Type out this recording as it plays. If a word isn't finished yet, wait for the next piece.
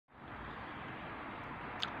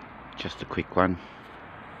just a quick one.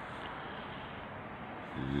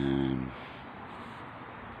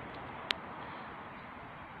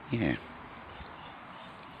 Yeah.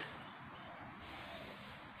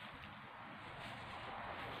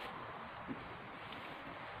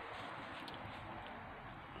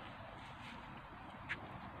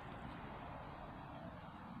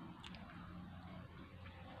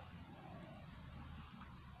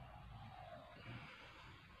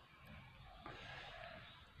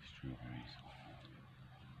 Strawberries.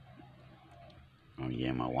 Oh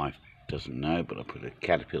yeah, my wife doesn't know, but I put a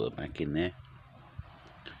caterpillar back in there.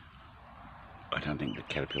 I don't think the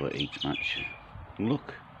caterpillar eats much.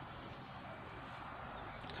 Look,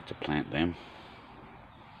 have to plant them.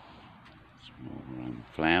 Small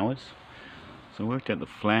flowers. So I worked out the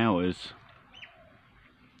flowers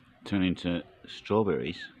turn into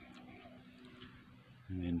strawberries,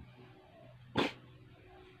 and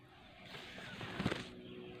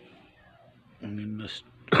then the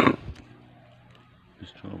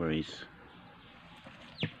strawberries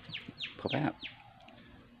pop out.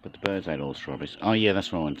 But the birds ate all the strawberries. Oh yeah,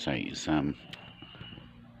 that's what I want to say. It's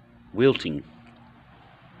wilting.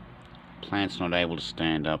 Plant's not able to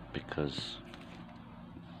stand up because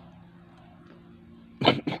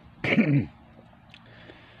well,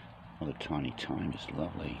 the tiny time is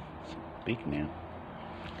lovely. It's big now.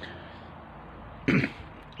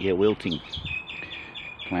 Yeah, wilting.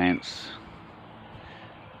 Plants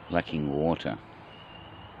lacking water,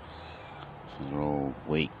 so they're all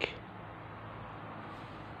weak.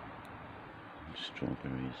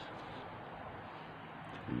 Strawberries.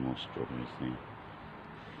 More strawberries there.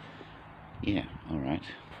 Yeah, alright.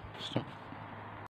 Stop.